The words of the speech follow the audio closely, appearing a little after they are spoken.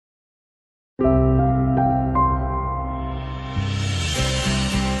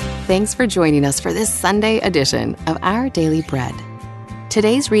Thanks for joining us for this Sunday edition of Our Daily Bread.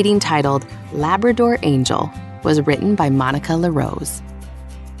 Today's reading, titled Labrador Angel, was written by Monica LaRose.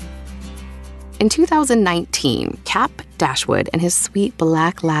 In 2019, Cap Dashwood and his sweet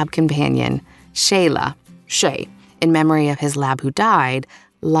black lab companion, Shay, in memory of his lab who died,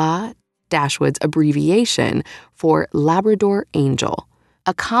 Dashwood's abbreviation for Labrador Angel,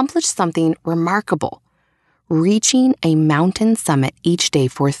 accomplished something remarkable, reaching a mountain summit each day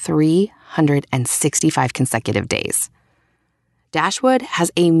for 365 consecutive days. Dashwood has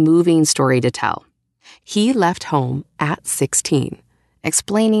a moving story to tell. He left home at 16,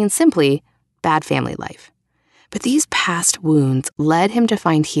 explaining simply bad family life. But these past wounds led him to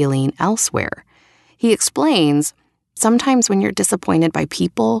find healing elsewhere. He explains, sometimes when you're disappointed by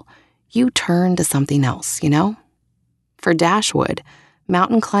people, you turn to something else, For Dashwood,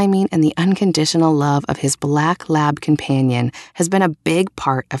 mountain climbing and the unconditional love of his black lab companion has been a big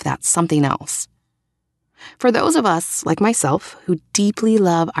part of that something else. For those of us, like myself, who deeply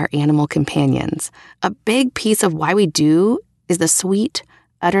love our animal companions, a big piece of why we do is the sweet,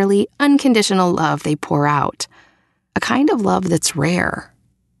 utterly unconditional love they pour out, a kind of love that's rare.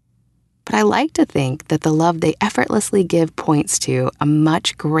 But I like to think that the love they effortlessly give points to a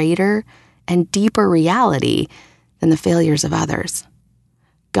much greater and deeper reality than the failures of others.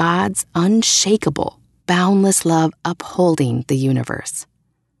 God's unshakable, boundless love upholding the universe.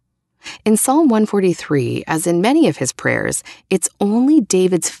 In Psalm 143, as in many of his prayers, it's only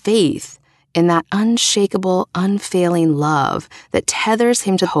David's faith in that unshakable, unfailing love that tethers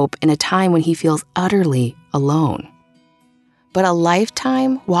him to hope in a time when he feels utterly alone. But a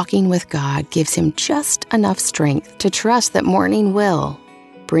lifetime walking with God gives him just enough strength to trust that morning will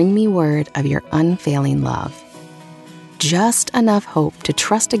bring me word of your unfailing love. Just enough hope to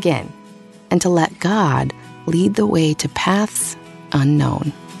trust again and to let God lead the way to paths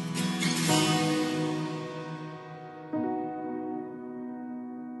unknown.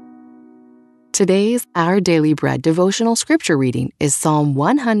 Today's Our Daily Bread devotional scripture reading is Psalm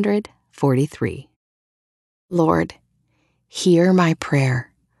 143. Lord, hear my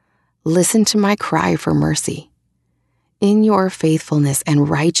prayer. Listen to my cry for mercy. In your faithfulness and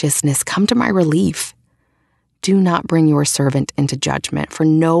righteousness, come to my relief. Do not bring your servant into judgment, for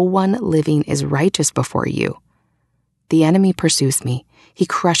no one living is righteous before you. The enemy pursues me. He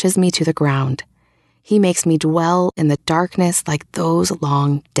crushes me to the ground. He makes me dwell in the darkness like those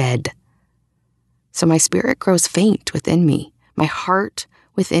long dead. So my spirit grows faint within me. My heart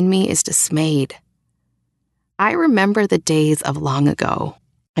within me is dismayed. I remember the days of long ago.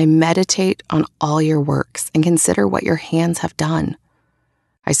 I meditate on all your works and consider what your hands have done.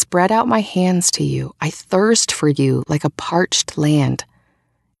 I spread out my hands to you. I thirst for you like a parched land.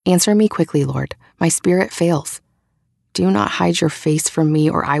 Answer me quickly, Lord. My spirit fails. Do not hide your face from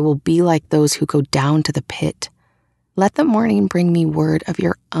me, or I will be like those who go down to the pit. Let the morning bring me word of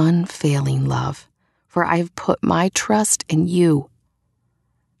your unfailing love, for I have put my trust in you.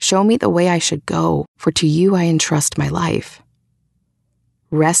 Show me the way I should go, for to you I entrust my life.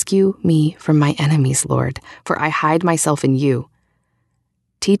 Rescue me from my enemies, Lord, for I hide myself in you.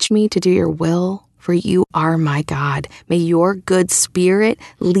 Teach me to do your will, for you are my God. May your good spirit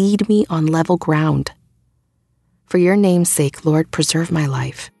lead me on level ground. For your name's sake, Lord, preserve my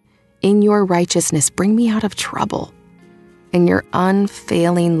life. In your righteousness, bring me out of trouble. In your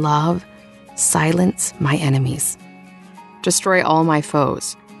unfailing love, silence my enemies. Destroy all my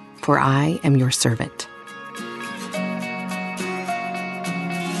foes, for I am your servant.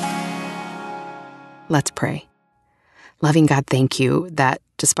 Let's pray. Loving God, thank you that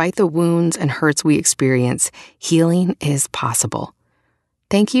despite the wounds and hurts we experience, healing is possible.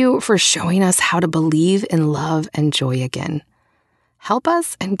 Thank you for showing us how to believe in love and joy again. Help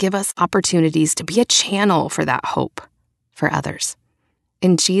us and give us opportunities to be a channel for that hope for others.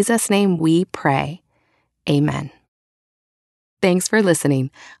 In Jesus' name we pray. Amen. Thanks for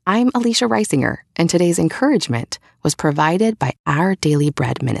listening. I'm Alicia Reisinger, and today's encouragement was provided by Our Daily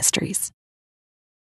Bread Ministries.